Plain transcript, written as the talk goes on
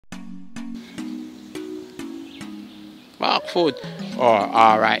Back foot. Oh,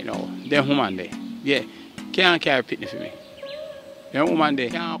 alright now. Them woman there. Yeah. Can't carry pitney for me. Them woman there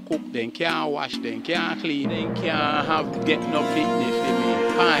can't cook them, can't wash them, can't clean them, can't have get no pitney for me.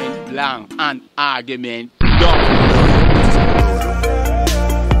 Point blank and argument done.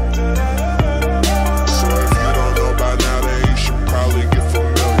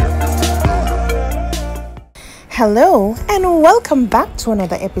 Hello and welcome back to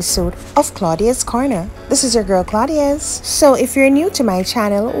another episode of Claudeaz Corner. This is your girl Claudeaz. So if you're new to my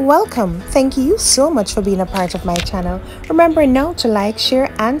channel, welcome. Thank you so much for being a part of my channel. Remember now to like,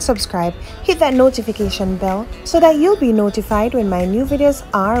 share and subscribe. Hit that notification bell so that you'll be notified when my new videos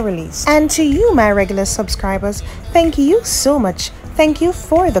are released. And to you, my regular subscribers, thank you so much. Thank you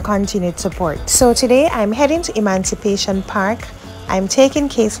for the continued support. So today I'm heading to Emancipation Park. I'm taking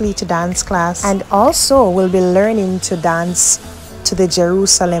Kaale to dance class and also will be learning to dance to the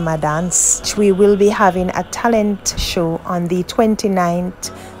Jerusalem dance. We will be having a talent show on the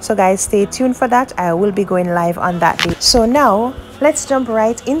 29th. So guys, stay tuned for that. I will be going live on that day. So now let's jump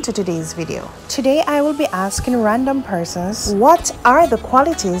right into today's video. Today I will be asking random persons what are the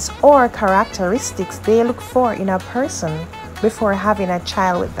qualities or characteristics they look for in a person before having a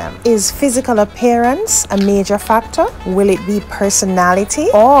child with them. Is physical appearance a major factor? Will it be personality?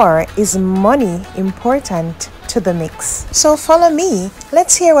 Or is money important to the mix? So follow me.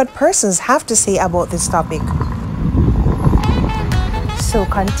 Let's hear what persons have to say about this topic. So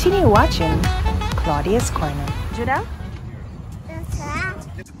continue watching Claudeaz Corner. Judah?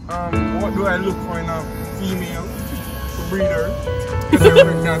 What do I look for in a female breeder? Because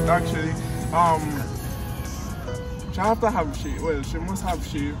I can't actually. She have to have shape. Well, she must have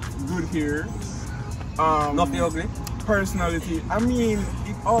shape, good hair. Not the ugly. Personality. I mean,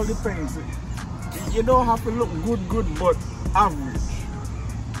 it all depends. You don't have to look good, but average.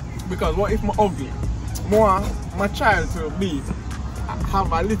 Because what if I'm ugly? My child to be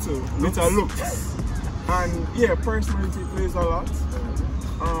have a little looks. And yeah, personality plays a lot.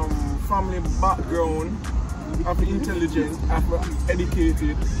 Family background, have to be intelligent, have to be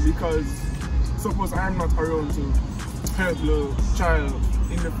educated, because suppose I'm not around to help the child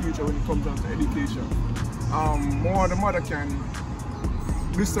in the future when it comes down to education. More the mother can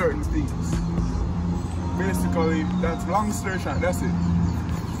do certain things. Basically, that's long story short, that's it.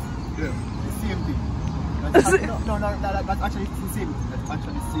 Yeah. The same thing. That's actually the same. That's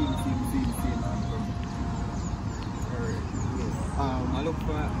actually the same. I look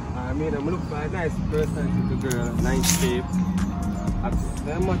for a nice person, the girl, nice shape. I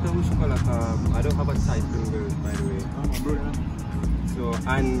don't have a type of girl, by the way. So,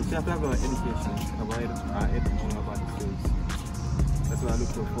 and she has to have an education about everything about the skills. That's what I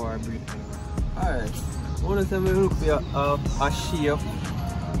look for a breed. Alright. I want to say we look for a shape.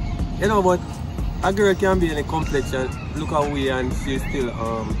 You know, but a girl can be in a complexion, look away and she still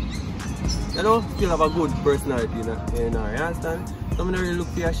you know, still have a good personality in her, you understand? So I don't really look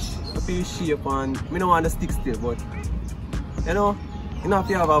for a shape and I don't want to stick still, but you know, you don't have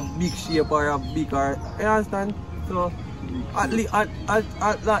to have a big shape or a big car, you understand? So at least at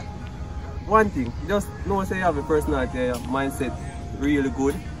that one thing, just know say you have a personality, your mindset really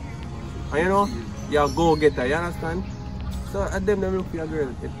good. And you know, you're a go-getter, you understand? So at them look for a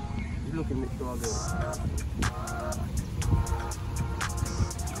girl, you're looking to a girl.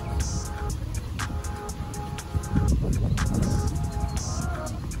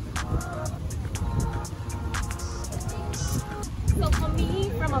 So for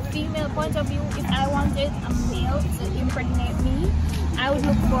me, from a female point of view, if I wanted a male to impregnate me, I would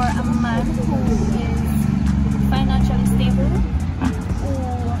look for a man who is financially stable, who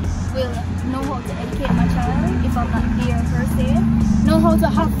will know how to educate my child if I'm not there per se, know how to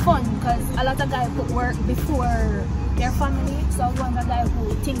have fun, because a lot of guys put work before their family, so I want a guy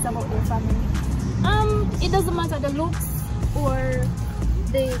who thinks about their family. It doesn't matter the looks or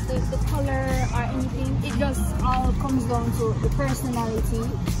the color or anything, it just all comes down to the personality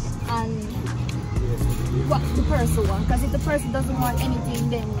and what the person wants. Because if the person doesn't want anything,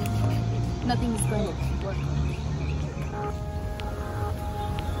 then nothing is going to work.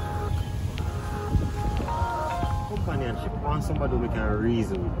 Companionship, I want somebody who can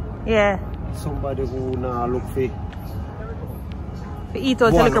reason with. Yeah. Somebody who now look for eat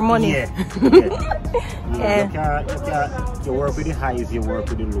out your money. Yeah. You work with the highs, you work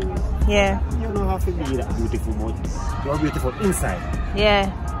with the lows. Yeah. You don't have to be that beautiful, but you're beautiful inside.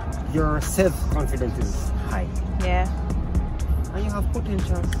 Yeah. Your self-confidence is high. Yeah. And you have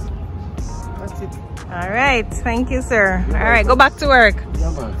potential. That's it. Alright, thank you, sir. Alright, go back to work.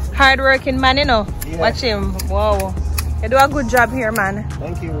 Yeah, man. Hard working man, you know. Yeah. Watch him. Wow. You do a good job here, man.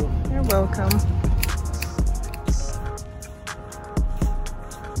 Thank you. You're welcome.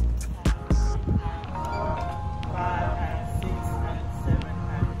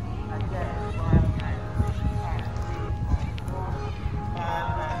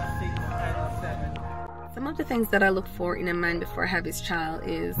 of the things that I look for in a man before I have his child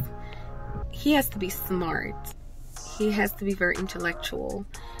is he has to be smart. He has to be very intellectual.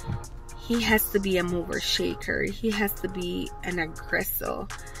 He has to be a mover shaker. He has to be an aggressor.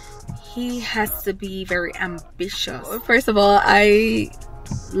 He has to be very ambitious. First of all, I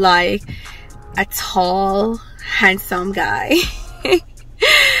like a tall, handsome guy.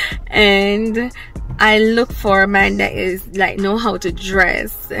 And I look for a man that is like know how to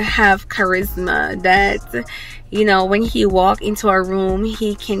dress, have charisma, that you know when he walk into a room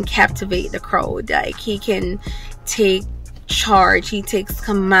he can captivate the crowd, like he can take charge, he takes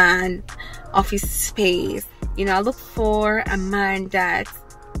command of his space. You know, I look for a man that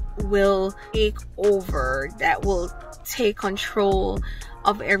will take over, that will take control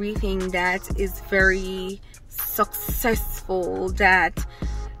of everything, that is very successful, that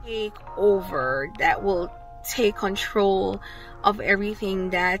take over, that will take control of everything,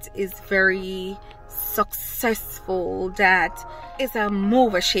 that is very successful, that is a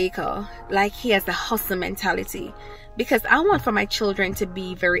mover shaker, like he has a hustle mentality. Because I want for my children to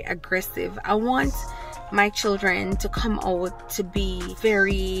be very aggressive. I want my children to come out to be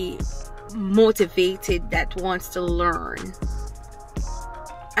very motivated, that wants to learn,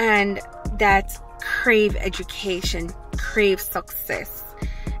 and that crave education, crave success.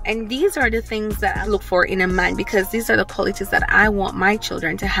 And these are the things that I look for in a man, because these are the qualities that I want my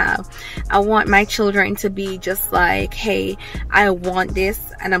children to have. I want my children to be just like, hey, I want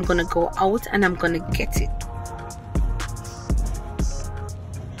this and I'm gonna go out and I'm gonna get it.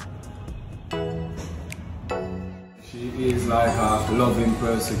 She is like a loving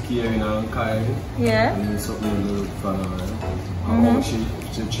person, caring and kind. Yeah. And it's something to look for her. How she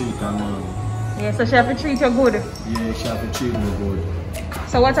treat her mom. Yeah, so she have to treat you good. Yeah, she have to treat me good.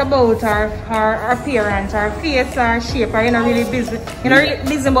 So what about her appearance, her face, her shape? Are you not really busy? You're not really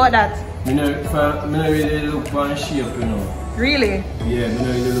busy about that? I don't really look for her shape, you know. Really? Yeah, I don't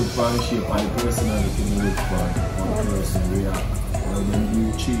really look for her shape and personality. I look for one person react. Well, when you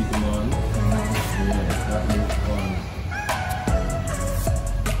treat them on, yeah, that looks fun.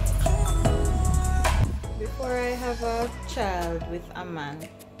 Before I have a child with a man,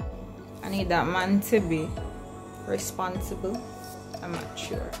 I need that man to be responsible. I'm not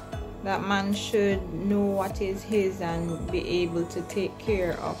sure. That man should know what is his and be able to take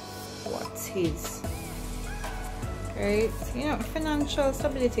care of what's his. Right? You know, financial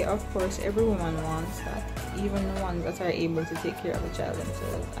stability, of course, every woman wants that. Even the ones that are able to take care of a child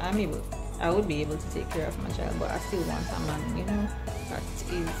themselves. I would be able to take care of my child, but I still want a man, you know, that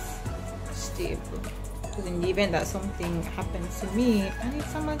is stable. Because in the event that something happens to me, I need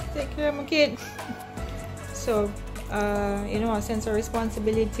someone to take care of my kid. So, you know, a sense of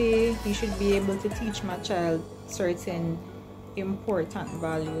responsibility. He should be able to teach my child certain important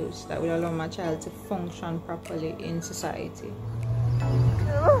values that will allow my child to function properly in society.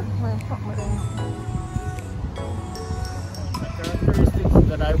 Characteristics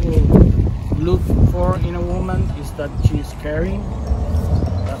that I will look for in a woman is that she is caring.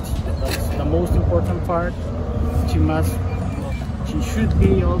 That's the most important part. She should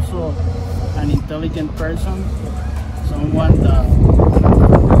be also an intelligent person, someone that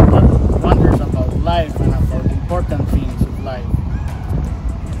wonders about life and about important things of life.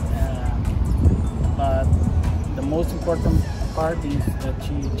 But the most important part is that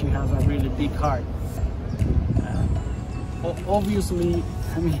she has a really big heart. Obviously,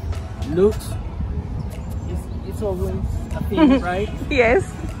 I mean, looks it's always a thing, right? Yes.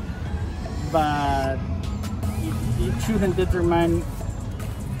 But it shouldn't determine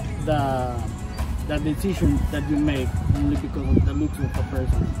the decision that you make only because of the looks of the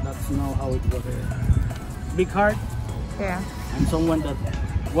person. That's not how it works. Big heart, Yeah. and someone that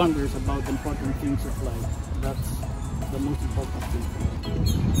wonders about the important things of life. That's the most important thing for me.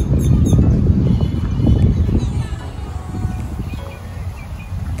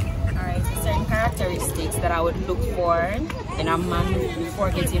 Alright, so certain characteristics that I would look for in a man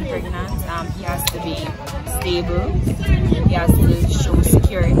before getting pregnant. He has to be stable, he has to show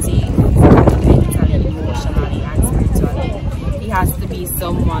security, mentally, emotionally, and spiritually. He has to be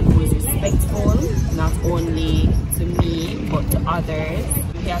someone who is respectful, not only to me but to others.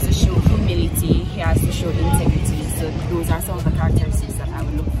 He has to show humility, he has to show integrity. So those are some of the characteristics that I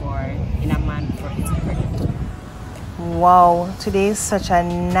would look for in a man before getting pregnant. Wow, today is such a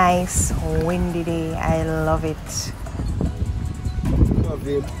nice windy day. I love it.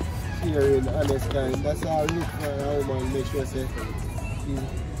 Loving, caring, honest kind. That's how I look for a woman, make sure say he's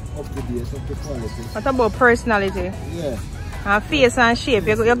up to date, up to quality. What about personality? Yeah. And face and shape?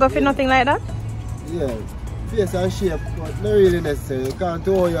 You go for nothing like that? Yeah. Face and shape, but not really necessary. You can't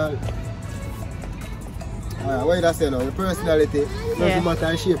throw your What you say now? Your personality doesn't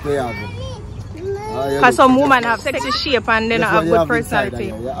matter the shape you have. Because some women have sexy shape and they don't have good personality.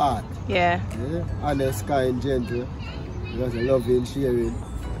 Your heart. Yeah. Honest, kind, gentle. Because loving, sharing.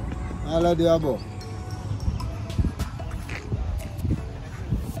 All of the above.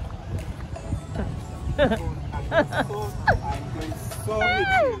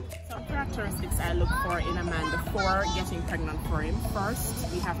 Some characteristics I look for in a man before getting pregnant for him.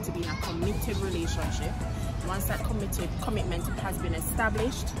 First, we have to be in a committed relationship. Once that commitment has been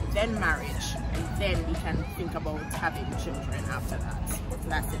established, then marriage, and then we can think about having children after that. So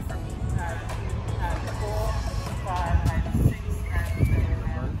that's it for me. 4, 5, and 6, and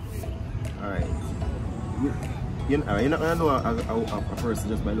 7. Alright. You're not going to know a person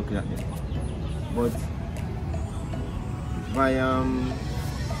just by looking at them. But by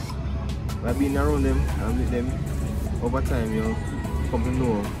being around them and with them, over time you come to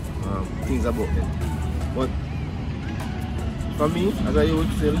know things about them. But for me, as a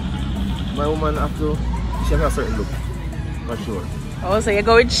youth still, my woman have to, she have a certain look, for sure. Oh, so you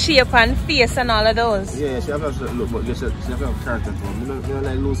go with shape and face and all of those? Yeah, she have a certain look, but she have a character too. I don't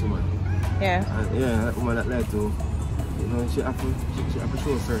like loose woman. Yeah. And yeah, that woman that like to, you know, she have to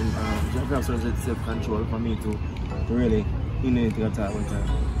show certain, she have to have certain self-control for me to really in anything at all one time.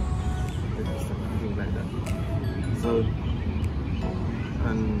 Things like that. So,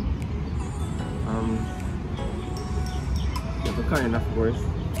 and you have to kind of course,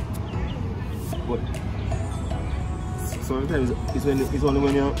 but sometimes it's only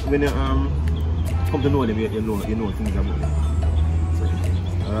when you come to know them you know things about them. So,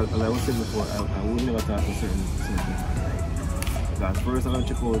 as I was saying before, I would never talk to certain things. Because first I'm gonna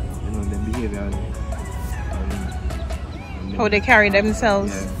check out, you know, their behavior and how they carry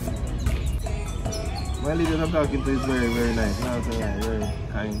themselves. Yeah. My lady I'm talking to is very, very nice. You know what I'm saying? Very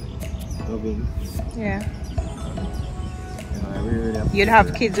kind, loving. Yeah. You know, I really You'd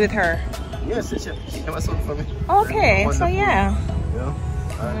have kids with her? Yes, she have a son for me. Okay, so yeah. You know?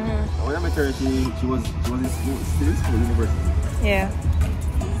 When I met her, she was still in school, university. Yeah.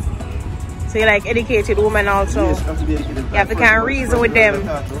 So you like educated women also? Yes, you have to be educated. You have to kind of reason with them.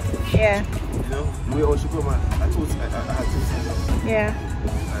 Yeah. You know, the way she come, I had to say that. Yeah.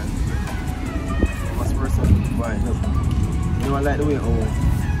 And what's person, why? You know, I like the way how we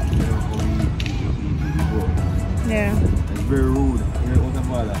grow. Yeah. It's very rude. You know, what I'm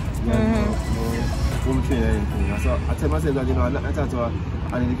so I tell myself that, you know, I talk to an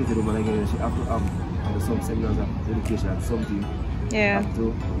educated woman again, she have to have some seminars of education, something. Yeah.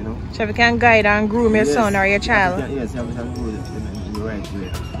 To, you know. So you can guide and groom your son or your child. Yes, you can groom it in the right way.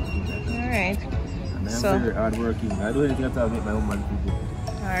 Alright. And I'm very hardworking. I do anything to make my own man feel good.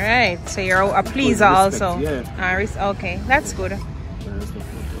 Alright, so you're a pleaser also. Yeah. Okay, that's good. Very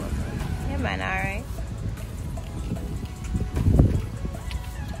respectful to our time. Yeah, man, alright.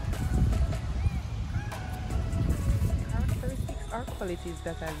 Characteristics or qualities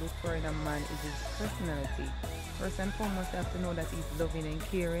that I look for in a man is his personality. First and foremost, I have to know that he's loving and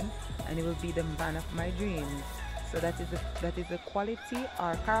caring, and he will be the man of my dreams. So that is a quality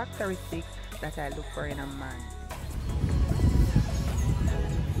or characteristics that I look for in a man.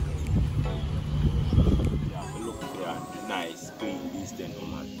 Yeah, look for a nice, clean, decent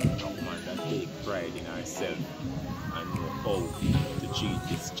woman. A woman that takes pride in herself and know how to treat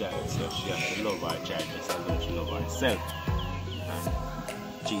this child. So she has to love her child just as though she loves herself. And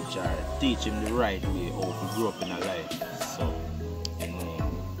teach him the right way how to grow up in a life. So, you know,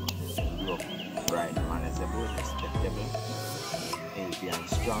 grow up right, manageable, respectable, healthy and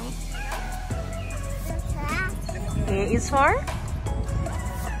strong. A is for?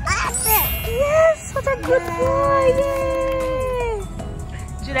 Yes, what a good boy! Yay!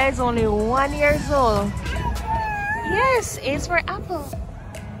 Judah is only 1 year old. Yes, A is for apple.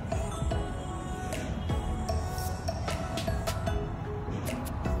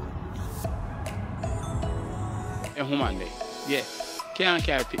 A woman there, yeah, can't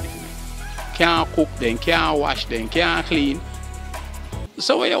carry picnic for me. Can't cook them, can't wash them, can't clean.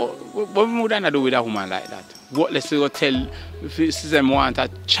 So what would I do with a woman like that? What, let's say, go tell if them want a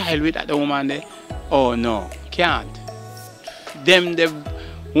child with that woman there? Oh no, can't. Them the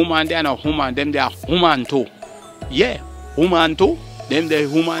woman they are not woman, them they are woman too. Yeah, woman too. Them the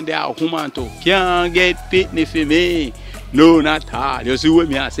woman they are woman too. Can't get picnic for me. No, not hard. You see what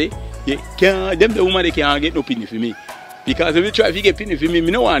me I say? Yeah, can't, them the woman they can't get no picnic for me. Because if you try to get picnic for me, I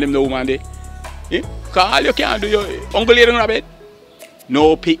don't want them the woman there. Yeah? Because all you can't do, your uncle lay down on bed.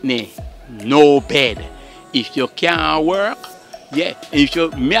 No picnic, no bed. If you can't work, yeah, if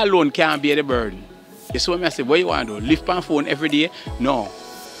you, me alone can't bear the burden. You see what I say, what you want to do? Lift my phone every day? No.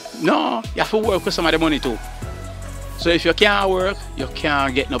 No, you have to work with some of the money too. So if you can't work, you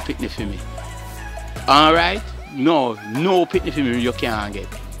can't get no picnic for me. Alright? No picnic for me you can't get.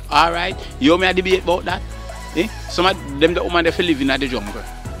 Alright? You may debate about that? Eh? Some of them the woman they live in the jungle.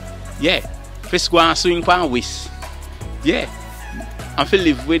 Yeah. First go and swing pan whist. Yeah. And fi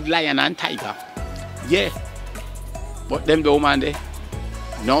live with lion and tiger. Yeah. But them the woman there.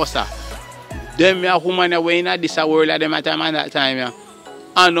 No sir. Them a woman away in this world at them at time and that time. Yeah.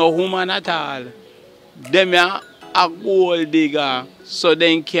 And no woman at all. Them a gold digger. So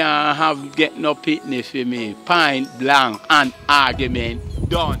they can't get no picnic for me. Point blank and argument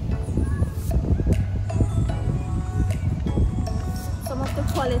done. Some of the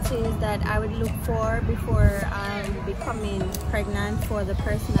qualities that I would look for before becoming pregnant for the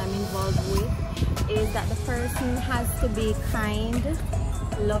person I'm involved with is that the person has to be kind,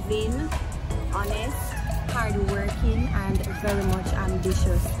 loving, honest, hardworking, and very much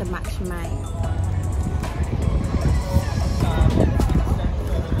ambitious to match mine.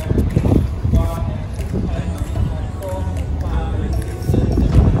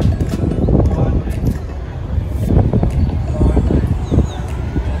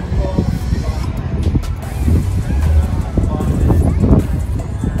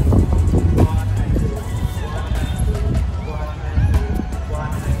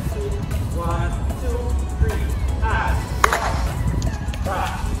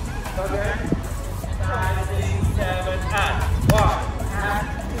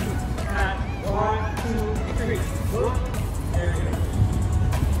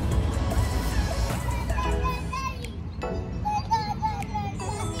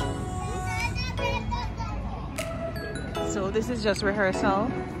 So this is just rehearsal.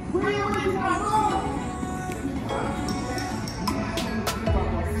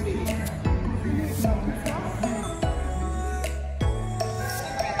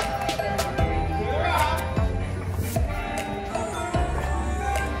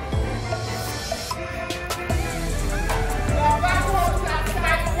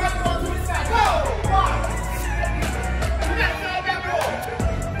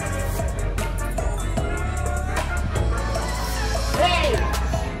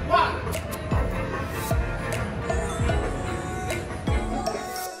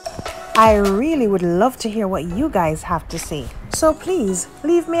 I really would love to hear what you guys have to say. So please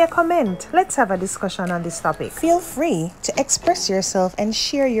leave me a comment. Let's have a discussion on this topic. Feel free to express yourself and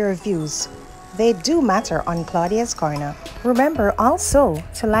share your views. They do matter on Claudeaz Corner. Remember also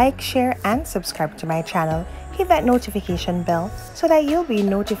to like, share, and subscribe to my channel. Hit that notification bell so that you'll be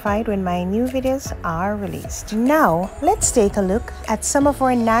notified when my new videos are released. Now, let's take a look at some of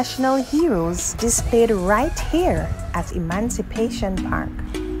our national heroes displayed right here at Emancipation Park.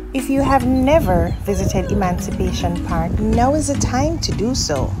 If you have never visited Emancipation Park, now is the time to do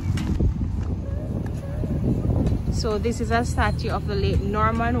so. So this is a statue of the late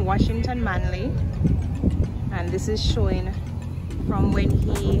Norman Washington Manley, and this is showing from when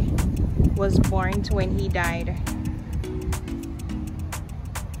he was born to when he died.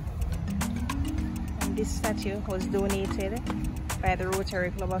 And this statue was donated by the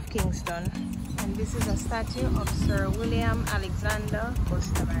Rotary Club of Kingston. And this is a statue of Sir William Alexander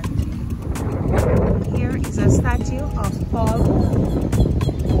Bustamante. Here is a statue of Paul.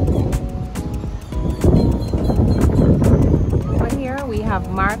 Over here we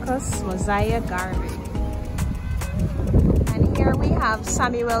have Marcus Mosiah Garvey. And here we have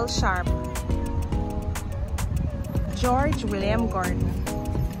Samuel Sharp, George William Gordon.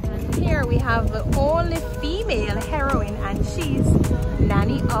 And here we have the only female heroine, and she's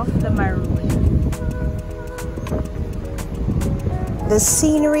Nanny of the Maroon. The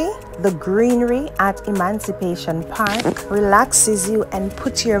scenery, the greenery at Emancipation Park relaxes you and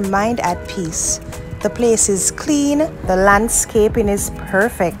puts your mind at peace. The place is clean, the landscaping is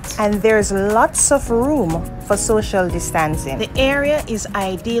perfect, and there's lots of room for social distancing. The area is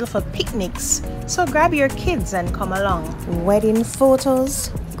ideal for picnics, so grab your kids and come along. Wedding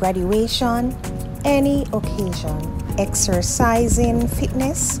photos, graduation, any occasion, exercising,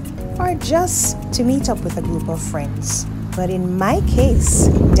 fitness, or just to meet up with a group of friends. But in my case,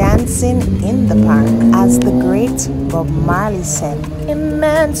 dancing in the park, as the great Bob Marley said,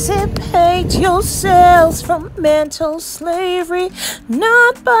 emancipate yourselves from mental slavery,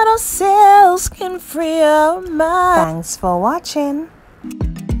 none but ourselves can free our minds. Thanks for watching.